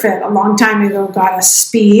culture fit a long time ago got us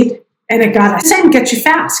speed, and it got us, same, get you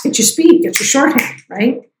fast, get you speed, get you shorthand,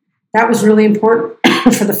 right? That was really important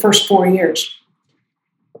for the first 4 years.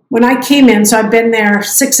 When I came in, so I've been there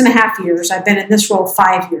 6.5 years. I've been in this role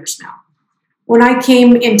 5 years now. When I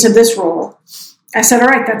came into this role, I said, all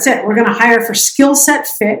right, that's it. We're going to hire for skill set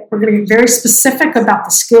fit. We're going to get very specific about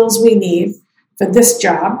the skills we need for this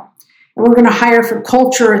job. And we're going to hire for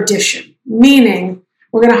culture addition, meaning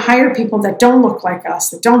we're going to hire people that don't look like us,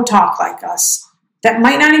 that don't talk like us, that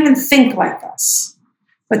might not even think like us,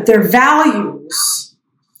 but their values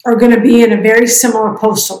are going to be in a very similar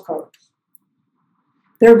postal code.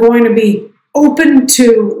 They're going to be open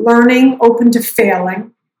to learning, open to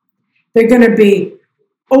failing. They're going to be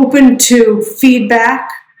open to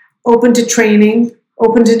feedback, open to training,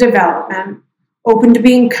 open to development, open to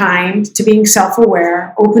being kind, to being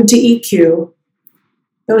self-aware, open to EQ,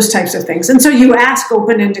 those types of things. And so you ask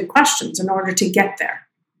open-ended questions in order to get there.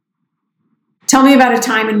 Tell me about a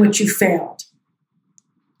time in which you failed.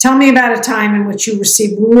 Tell me about a time in which you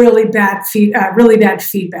received really bad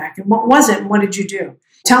feedback. And what was it? And what did you do?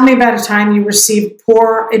 Tell me about a time you received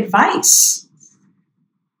poor advice.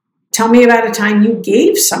 Tell me about a time you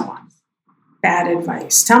gave someone bad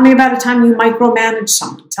advice. Tell me about a time you micromanaged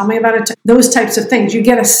someone. Tell me about those types of things. You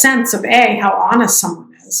get a sense of, A, how honest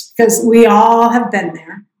someone is, because we all have been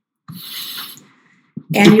there.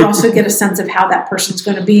 And you also get a sense of how that person's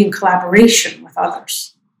going to be in collaboration with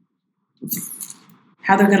others,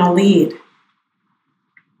 how they're going to lead.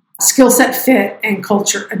 Skill set fit and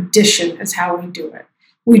culture addition is how we do it.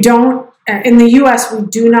 We don't, in the US, we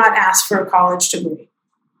do not ask for a college degree,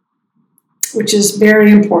 which is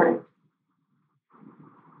very important.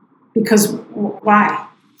 Because why?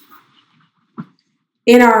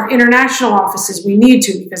 In our international offices, we need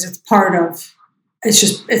to, because it's part of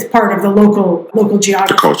the local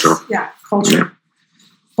geography. The culture. Yeah, culture. Yeah.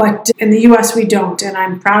 But in the US, we don't, and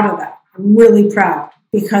I'm proud of that. I'm really proud,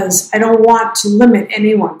 because I don't want to limit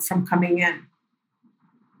anyone from coming in.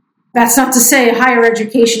 That's not to say higher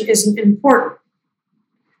education isn't important,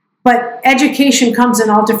 but education comes in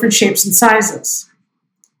all different shapes and sizes.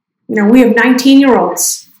 You know, we have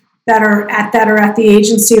 19-year-olds that are at the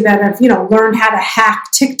agency that have, learned how to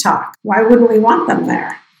hack TikTok. Why wouldn't we want them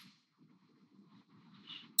there?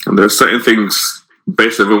 And there's certain things,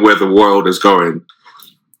 based on where the world is going,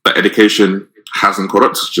 that education hasn't caught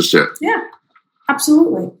up to just yet. Yeah,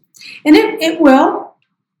 absolutely. And it will,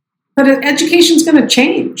 but education's going to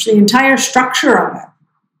change the entire structure of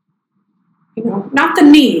it. Not the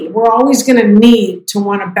need. We're always going to need to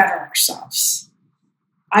want to better ourselves,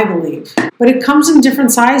 I believe. But it comes in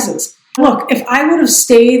different sizes. Look, if I would have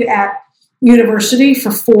stayed at university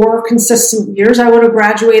for 4 consistent years, I would have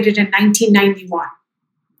graduated in 1991.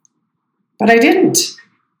 But I didn't.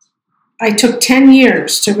 I took 10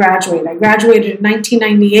 years to graduate. I graduated in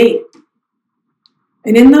 1998.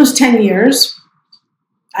 And in those 10 years,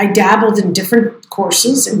 I dabbled in different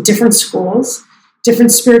courses, in different schools,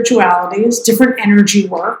 different spiritualities, different energy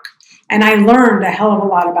work, and I learned a hell of a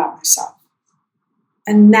lot about myself.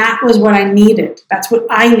 And that was what I needed. That's what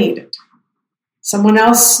I needed. Someone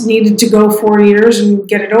else needed to go 4 years and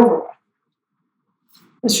get it over with.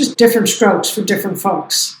 It's just different strokes for different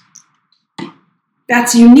folks.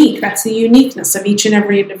 That's unique. That's the uniqueness of each and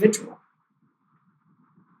every individual.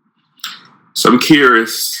 So I'm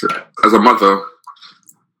curious, as a mother,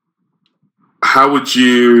 how would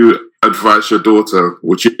you advise your daughter?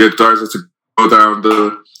 Would you advise her to go down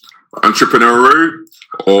the entrepreneur route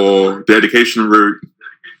or the education route?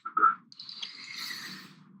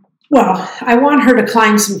 Well, I want her to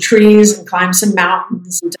climb some trees and climb some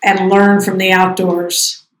mountains and learn from the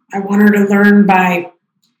outdoors. I want her to learn by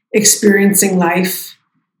experiencing life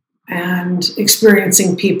and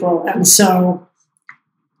experiencing people. And so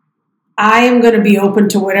I am going to be open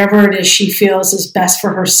to whatever it is she feels is best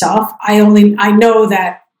for herself. I know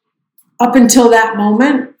that up until that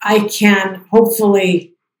moment, I can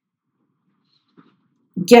hopefully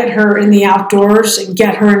get her in the outdoors and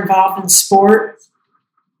get her involved in sport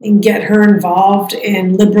and get her involved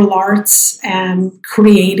in liberal arts and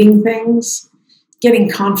creating things, getting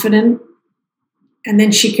confident, and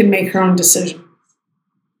then she can make her own decision.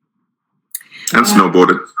 And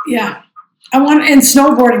snowboarding. Yeah. And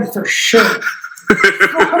snowboarding for sure.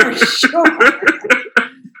 For sure.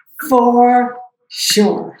 For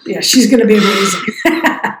sure. Yeah, she's going to be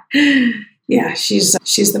amazing. Yeah, she's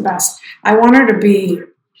the best. I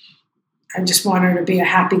just want her to be a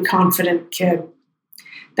happy, confident kid.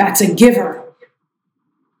 That's a giver.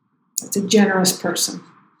 That's a generous person.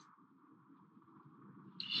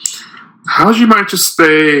 How do you manage to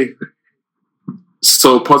stay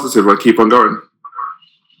so positive and keep on going?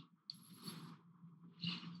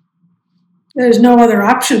 There's no other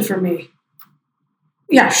option for me.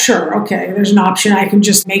 Yeah, sure. Okay. There's an option. I can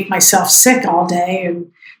just make myself sick all day and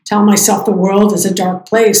tell myself the world is a dark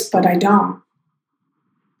place, but I don't.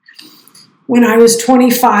 When I was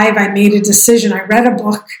 25, I made a decision. I read a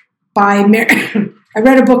book by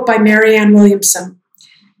Marianne Williamson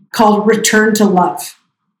called Return to Love.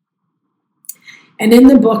 And in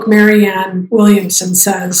the book, Marianne Williamson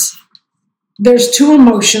says, there's two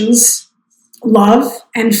emotions, love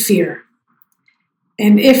and fear.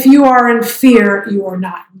 And if you are in fear, you are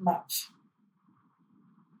not in love.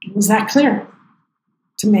 Was that clear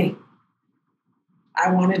to me?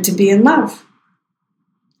 I wanted to be in love.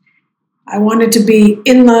 I wanted to be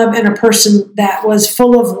in love and a person that was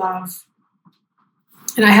full of love.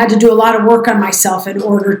 And I had to do a lot of work on myself in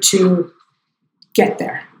order to get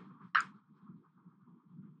there.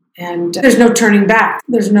 And there's no turning back.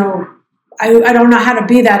 I don't know how to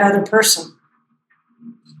be that other person.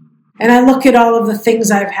 And I look at all of the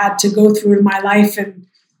things I've had to go through in my life and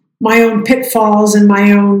my own pitfalls and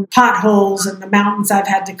my own potholes and the mountains I've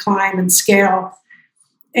had to climb and scale.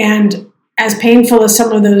 And as painful as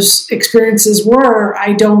some of those experiences were,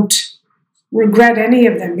 I don't regret any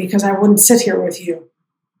of them because I wouldn't sit here with you.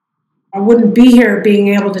 I wouldn't be here being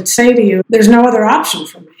able to say to you, there's no other option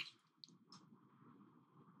for me.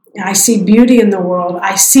 I see beauty in the world.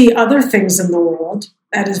 I see other things in the world.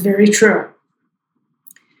 That is very true.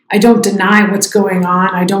 I don't deny what's going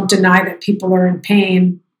on. I don't deny that people are in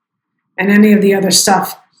pain and any of the other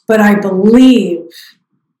stuff. But I believe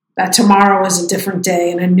that tomorrow is a different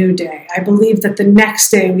day and a new day. I believe that the next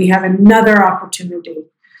day we have another opportunity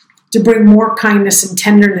to bring more kindness and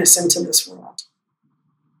tenderness into this world.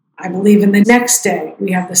 I believe in the next day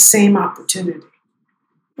we have the same opportunity.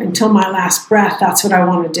 Until my last breath, that's what I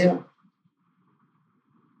want to do.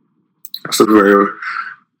 That's a very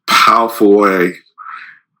powerful way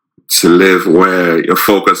to live, where your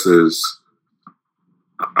focus is,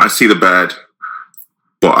 I see the bad,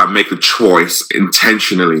 but I make a choice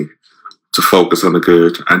intentionally to focus on the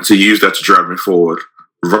good and to use that to drive me forward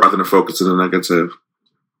rather than focus on the negative.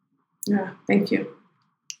 Yeah, thank you.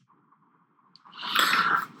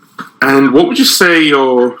 And what would you say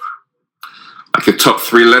your top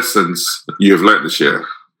 3 lessons you've learned this year?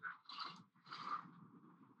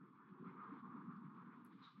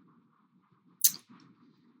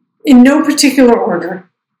 In no particular order.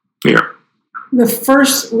 Yeah. The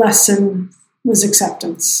first lesson was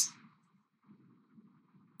acceptance.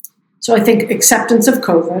 So I think acceptance of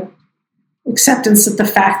COVID, acceptance of the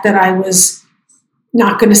fact that I was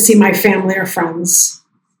not going to see my family or friends,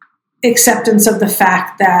 acceptance of the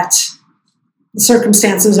fact that the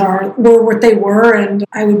circumstances were what they were and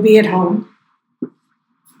I would be at home,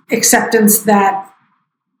 acceptance that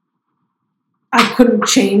I couldn't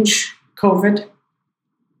change COVID.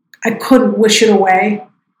 I couldn't wish it away.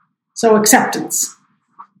 So acceptance.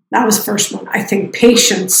 That was the first one. I think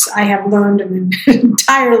patience. I have learned an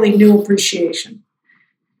entirely new appreciation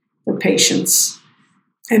for patience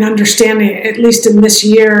and understanding, at least in this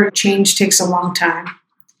year, change takes a long time.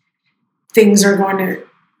 things are going to,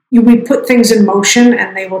 we put things in motion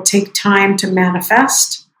and they will take time to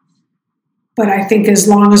manifest. But I think as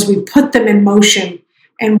long as we put them in motion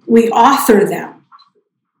and we author them,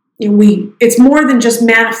 it's more than just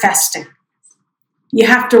manifesting. You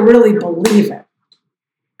have to really believe it.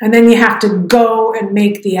 And then you have to go and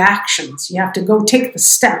make the actions. You have to go take the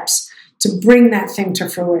steps to bring that thing to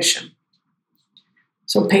fruition.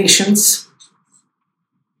 So patience.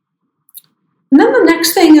 And then the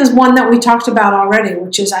next thing is one that we talked about already,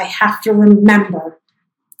 which is I have to remember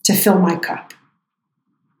to fill my cup.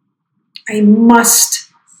 I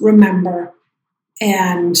must remember.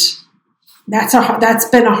 And that's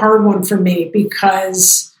been a hard one for me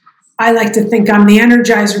because I like to think I'm the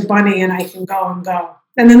Energizer Bunny and I can go and go.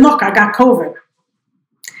 And then look, I got COVID.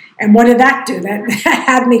 And what did that do? That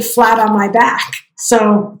had me flat on my back.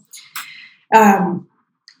 So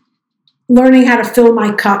learning how to fill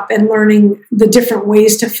my cup and learning the different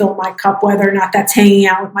ways to fill my cup, whether or not that's hanging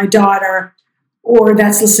out with my daughter or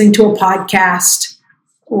that's listening to a podcast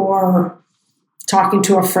or talking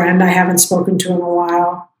to a friend I haven't spoken to in a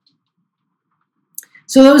while.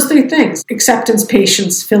 So those three things: acceptance,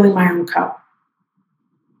 patience, filling my own cup.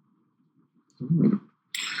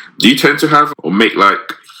 Do you tend to have or make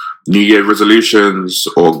like New Year resolutions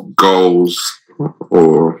or goals,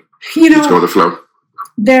 or just go with the flow?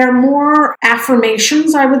 They're more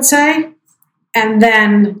affirmations, I would say. And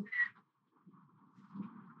then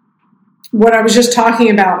what I was just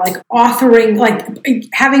talking about, like authoring,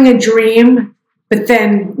 like having a dream, but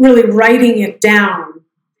then really writing it down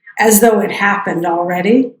as though it happened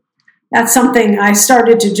already. That's something I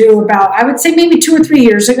started to do about, I would say maybe 2 or 3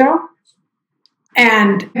 years ago.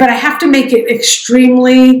 But I have to make it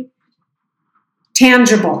extremely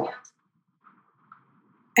tangible.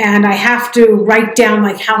 And I have to write down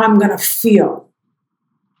like how I'm going to feel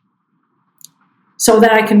so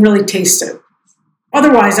that I can really taste it.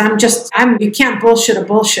 Otherwise, you can't bullshit a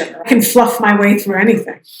bullshitter. I can fluff my way through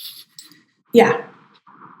anything. Yeah.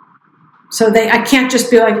 So I can't just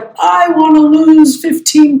be like, I want to lose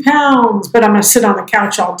 15 pounds, but I'm going to sit on the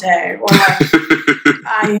couch all day. Or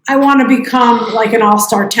like, I want to become like an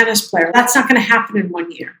all-star tennis player. That's not going to happen in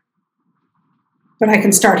 1 year. But I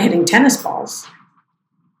can start hitting tennis balls.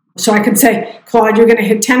 So I can say, Claude, you're going to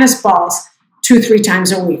hit tennis balls 2-3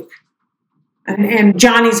 times a week. And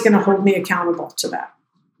Johnny's going to hold me accountable to that.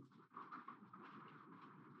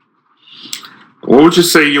 What would you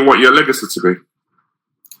say you want your legacy to be?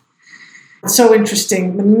 It's so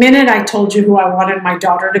interesting. The minute I told you who I wanted my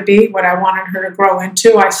daughter to be, what I wanted her to grow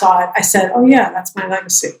into, I saw it. I said, oh yeah, that's my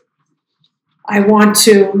legacy. I want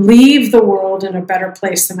to leave the world in a better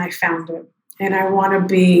place than I found it. And I want to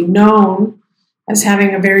be known as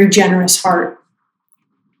having a very generous heart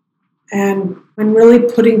and really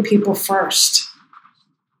putting people first.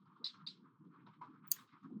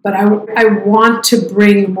 But I want to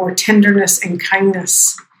bring more tenderness and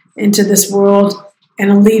kindness into this world and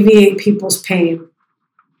alleviate people's pain.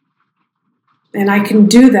 And I can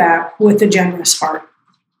do that with a generous heart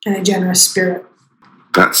and a generous spirit.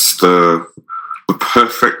 That's the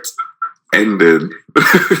perfect ending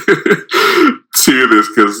to this,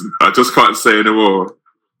 because I just can't say anymore.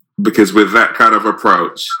 Because with that kind of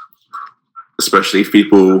approach, especially if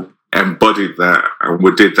people embodied that and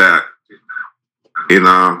we did that in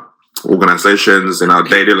our organizations, in our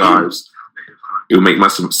daily lives, it will make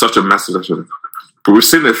such a massive difference. But we've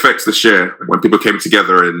seen the effects this year when people came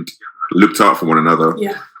together and looked out for one another.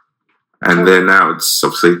 Yeah. And then now it's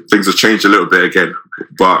obviously things have changed a little bit again.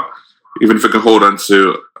 But even if we can hold on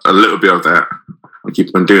to a little bit of that and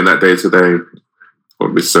keep on doing that day to day,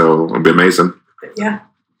 it'll be amazing. Yeah,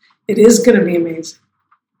 it is going to be amazing.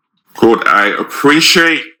 Claude, I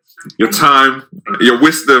appreciate your time, your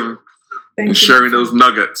wisdom, and sharing those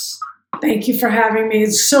nuggets. Thank you for having me.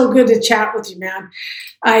 It's so good to chat with you, man.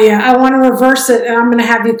 I want to reverse it, and I'm going to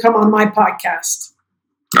have you come on my podcast.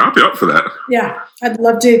 I'll be up for that. Yeah, I'd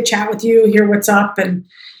love to chat with you, hear what's up, and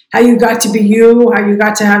how you got to be you, how you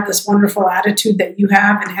got to have this wonderful attitude that you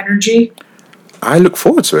have and energy. I look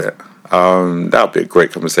forward to it. That'll be a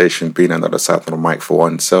great conversation, being on the other side of the mic for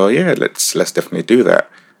one. So yeah, let's definitely do that.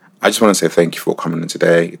 I just want to say thank you for coming in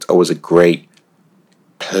today. It's always a great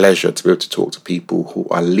pleasure to be able to talk to people who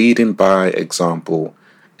are leading by example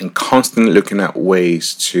and constantly looking at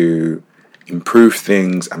ways to improve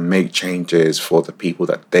things and make changes for the people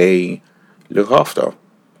that they look after.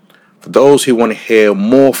 For those who want to hear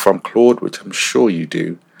more from Claude, which I'm sure you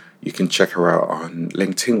do, you can check her out on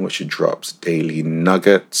LinkedIn, where she drops daily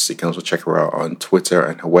nuggets. You can also check her out on Twitter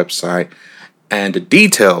and her website. And the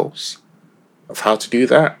details of how to do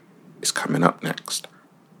that is coming up next.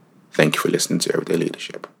 Thank you for listening to Everyday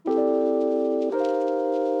Leadership.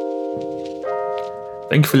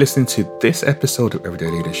 Thank you for listening to this episode of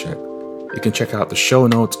Everyday Leadership. You can check out the show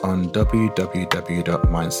notes on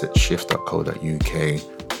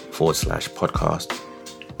www.mindsetshift.co.uk/podcast,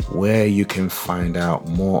 where you can find out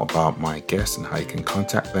more about my guests and how you can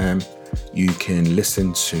contact them. You can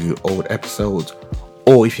listen to old episodes,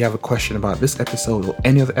 or if you have a question about this episode or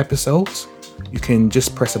any other episodes, you can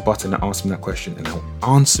just press a button and ask me that question and I'll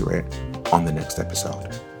answer it on the next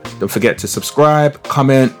episode. Don't forget to subscribe,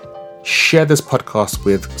 comment, share this podcast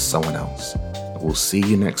with someone else. We'll see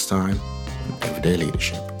you next time on Everyday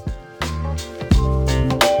Leadership.